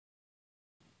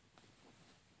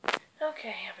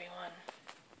Okay, everyone.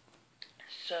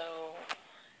 So,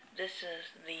 this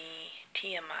is the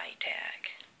TMI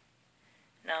tag.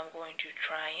 Now I'm going to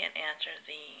try and answer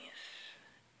these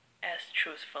as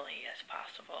truthfully as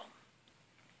possible.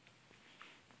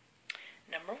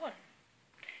 Number 1.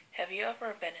 Have you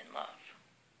ever been in love?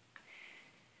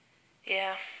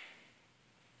 Yeah.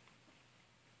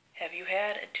 Have you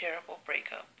had a terrible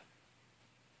breakup?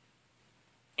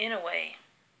 In a way.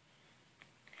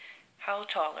 How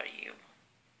tall are you?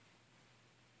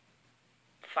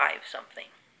 5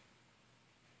 something.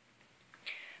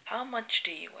 How much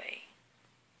do you weigh?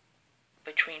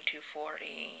 Between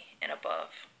 240 and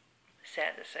above.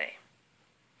 Sad to say.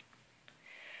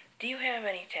 Do you have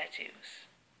any tattoos?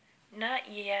 Not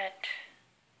yet.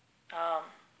 I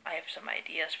have some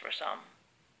ideas for some,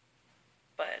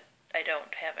 but I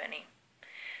don't have any.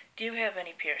 Do you have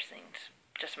any piercings?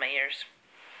 Just my ears.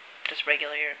 Just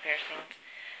regular ear piercings.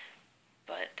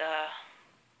 But,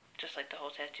 just like the whole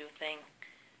tattoo thing,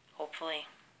 hopefully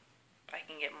I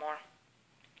can get more.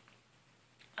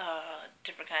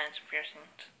 Different kinds of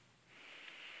piercings.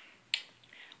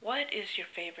 What is your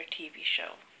favorite TV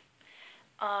show?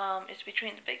 It's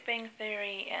between The Big Bang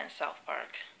Theory and South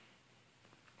Park.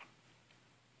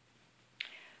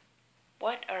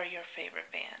 What are your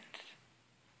favorite bands?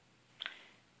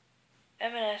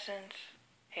 Evanescence,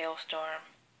 Hailstorm,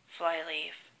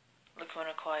 Flyleaf,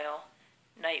 Lacuna Coil,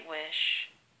 Nightwish,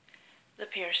 The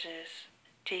Pierces,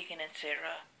 Tegan and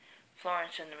Sarah,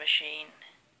 Florence and the Machine.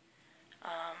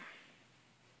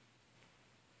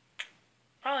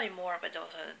 Probably more, but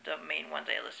those are the main ones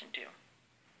I listen to.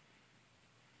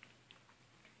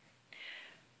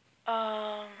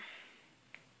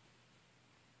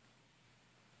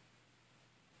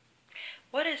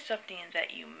 What is something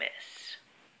that you miss?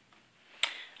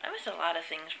 I miss a lot of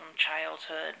things from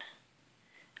childhood.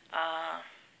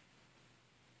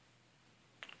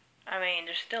 I mean,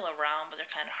 they're still around, but they're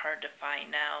kind of hard to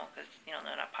find now because,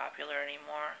 they're not popular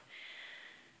anymore.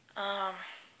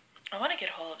 I want to get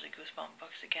a hold of the Goosebump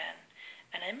books again.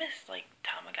 And I miss,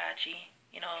 Tamagotchi.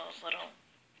 Those little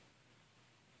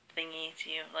thingies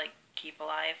you, keep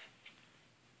alive.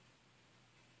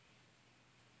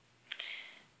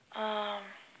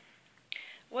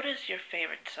 What is your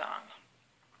favorite song?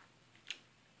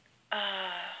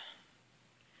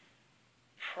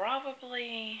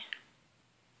 Probably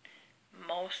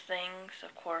most things,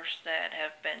 of course, that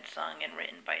have been sung and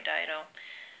written by Dido,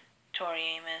 Tori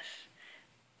Amos,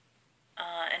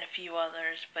 and a few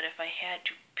others. But if I had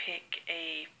to pick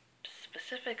a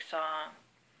specific song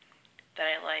that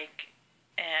I like,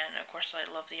 and of course I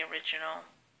love the original,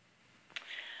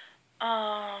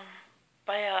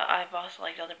 I've also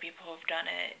liked other people who've done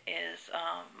it, is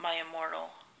My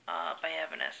Immortal by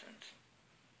Evanescence.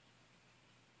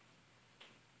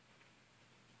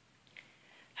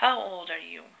 How old are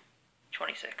you?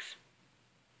 26.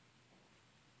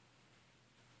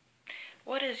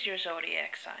 What is your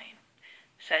zodiac sign?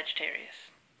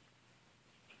 Sagittarius.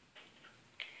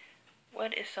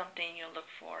 What is something you look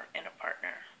for in a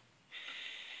partner?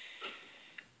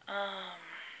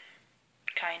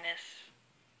 Kindness,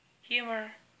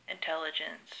 humor,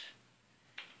 intelligence.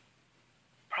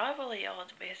 Probably all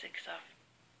the basic stuff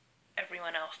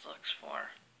everyone else looks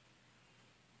for.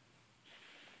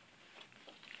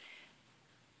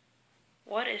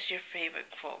 What is your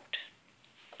favorite quote?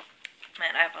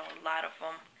 Man, I have a lot of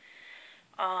them.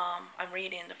 I'm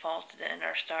reading The Fault in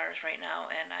Our Stars right now,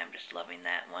 and I'm just loving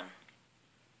that one.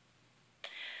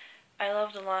 I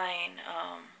love the line,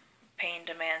 pain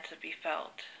demands to be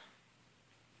felt.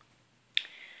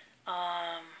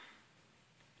 I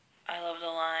love the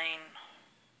line,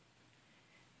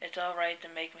 it's alright to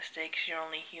make mistakes, you're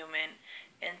only human.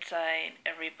 Inside,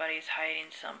 everybody's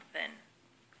hiding something.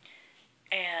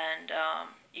 And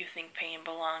you think pain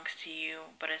belongs to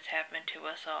you, but it's happened to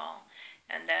us all.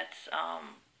 And that's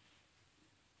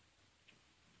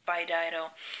by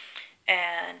Dido,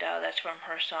 and that's from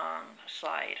her song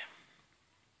Slide.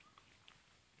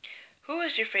 Who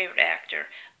is your favorite actor?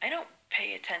 I don't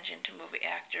pay attention to movie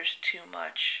actors too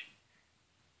much.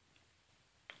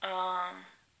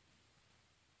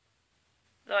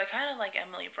 Though I kind of like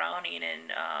Emily Browning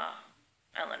and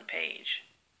Ellen Page.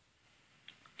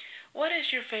 What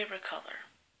is your favorite color?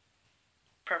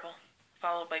 Purple,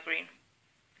 followed by green.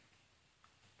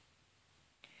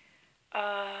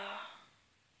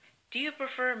 Do you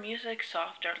prefer music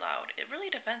soft or loud? It really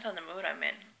depends on the mood I'm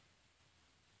in.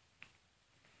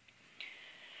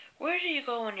 Where do you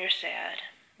go when you're sad?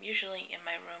 Usually in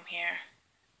my room here,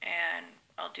 and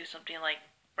I'll do something like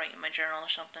write in my journal or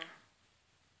something.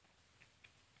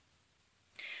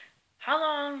 How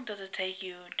long does it take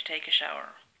you to take a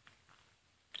shower?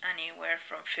 anywhere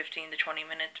from 15 to 20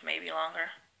 minutes, maybe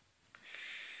longer.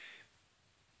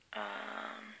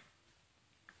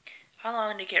 How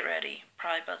long to get ready?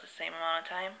 Probably about the same amount of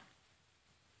time.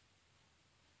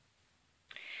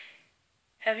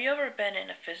 Have you ever been in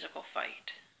a physical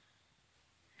fight?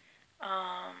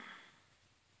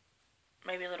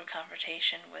 Maybe a little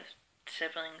confrontation with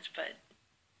siblings, but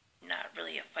not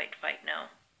really a fight, no.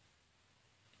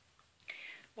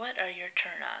 What are your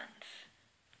turn-ons?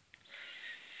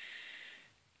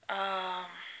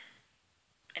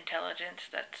 Intelligence,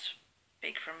 that's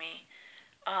big for me.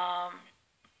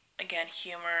 Again,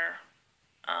 humor.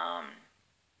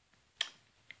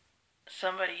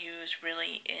 Somebody who's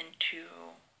really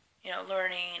into,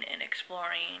 learning and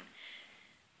exploring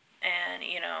and,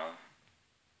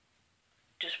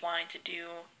 just wanting to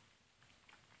do,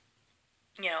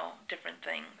 different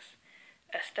things.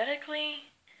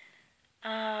 Aesthetically,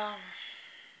 I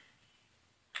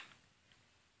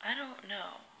don't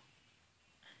know.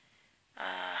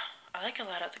 I like a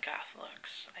lot of the goth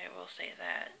looks, I will say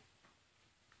that.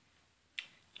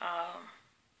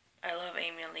 I love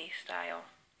Amy Lee's style.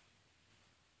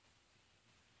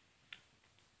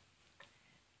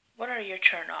 What are your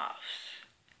turn-offs?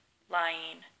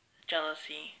 Lying,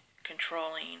 jealousy,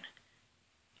 controlling,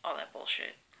 all that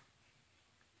bullshit.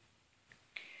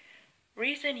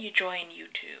 Reason you join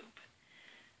YouTube?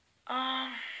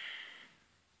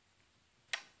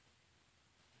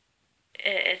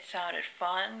 It sounded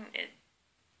fun. It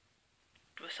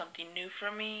was something new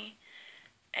for me.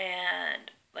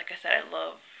 And like I said, I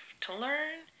love to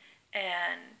learn.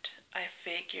 And I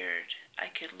figured I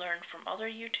could learn from other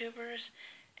YouTubers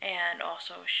and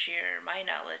also share my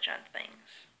knowledge on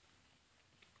things.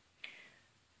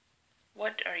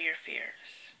 What are your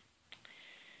fears?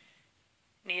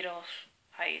 Needles,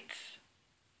 heights,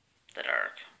 the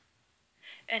dark,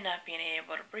 and not being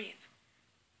able to breathe.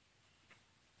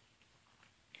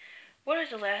 What is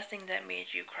the last thing that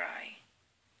made you cry?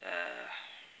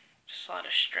 Just a lot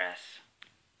of stress.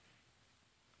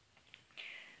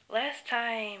 Last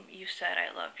time you said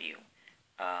I love you,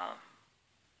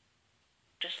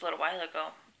 just a little while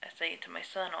ago. I say it to my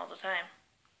son all the time.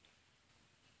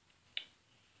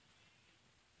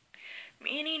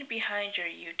 Meaning behind your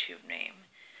YouTube name.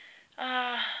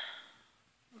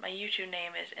 My YouTube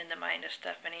name is In the Mind of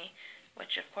Stephanie,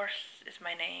 which of course is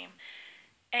my name.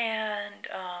 And,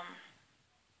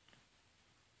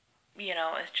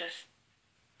 it's just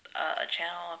a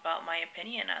channel about my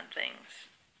opinion on things.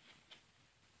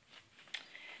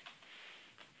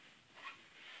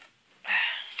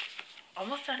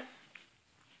 Almost done.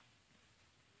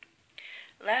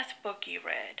 Last book you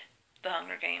read, The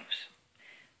Hunger Games.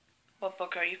 What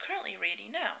book are you currently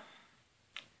reading now?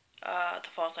 The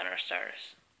Fault in Our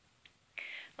Stars.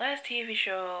 Last TV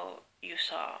show you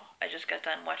saw. I just got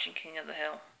done watching King of the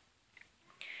Hill.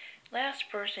 Last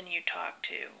person you talked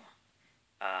to.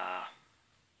 I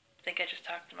think I just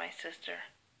talked to my sister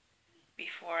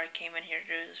before I came in here to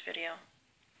do this video.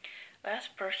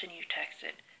 Last person you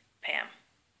texted. Pam.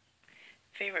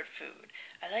 Favorite food.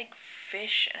 I like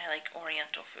fish and I like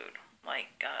oriental food.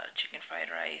 Like chicken fried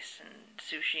rice and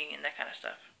sushi and that kind of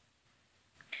stuff.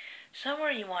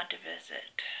 Somewhere you want to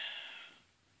visit.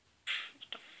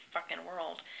 The fucking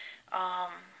world.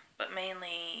 But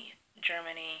mainly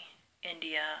Germany,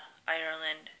 India,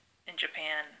 Ireland, and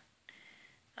Japan.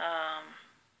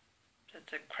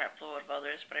 That's a crap load of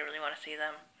others, but I really want to see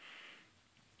them.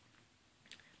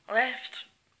 Last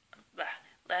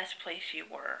place you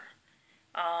were.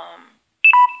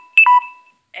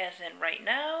 As in right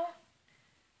now,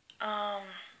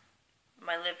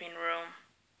 my living room.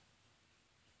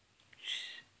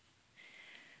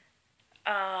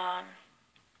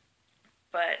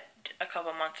 But a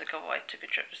couple months ago I took a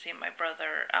trip to see my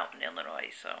brother out in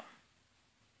Illinois, so.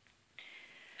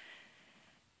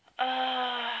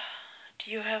 Do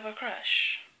you have a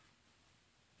crush?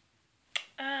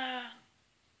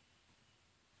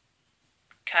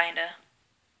 Kinda.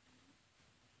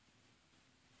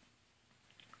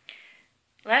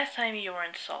 Last time you were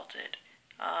insulted,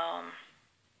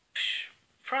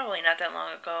 probably not that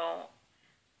long ago,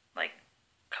 like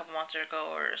a couple months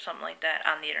ago or something like that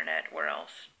on the internet. Where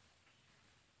else?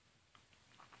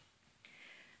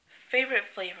 Favorite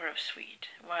flavor of sweet?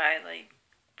 Well, I like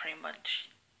pretty much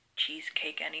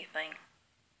cheesecake, anything.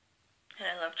 And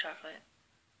I love chocolate.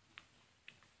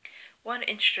 What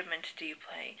instruments do you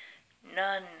play?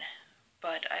 None,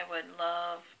 but I would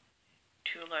love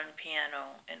to learn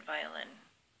piano and violin.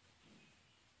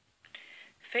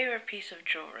 Favorite piece of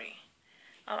jewelry?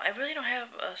 I really don't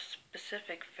have a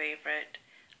specific favorite.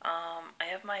 I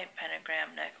have my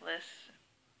pentagram necklace,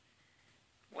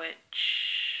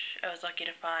 which I was lucky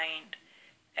to find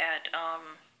at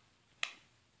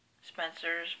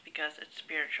Spencer's because it's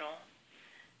spiritual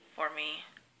for me,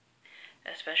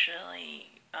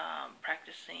 especially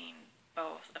practicing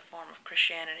both a form of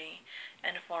Christianity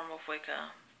and a form of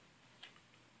Wicca.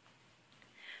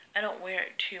 I don't wear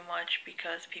it too much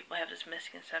because people have this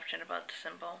misconception about the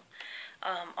symbol.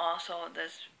 Also,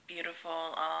 this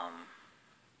beautiful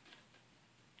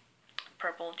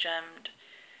purple gemmed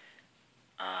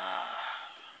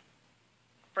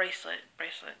bracelet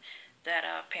that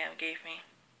Pam gave me.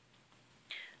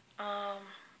 I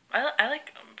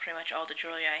like pretty much all the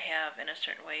jewelry I have in a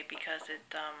certain way because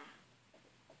it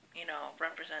you know,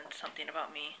 represents something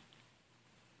about me.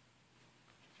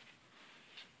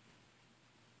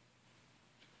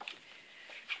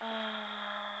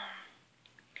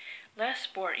 Last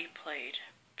sport you played?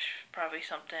 Probably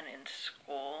something in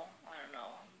school. I don't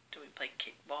know. Do we play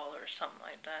kickball or something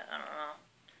like that? I don't know.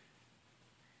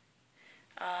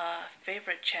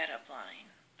 Favorite chat up line?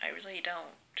 I really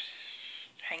don't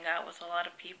hang out with a lot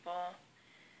of people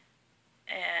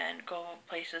and go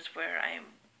places where I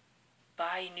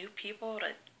buy new people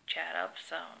to chat up,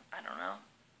 so I don't know.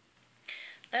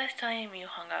 Last time you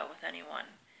hung out with anyone?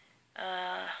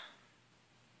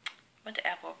 Went to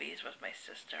Applebee's with my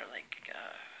sister like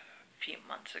a few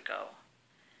months ago.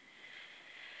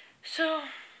 So,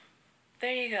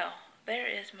 there you go. There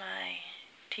is my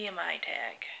TMI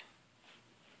tag.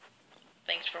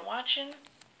 Thanks for watching,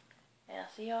 and I'll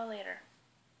see y'all later.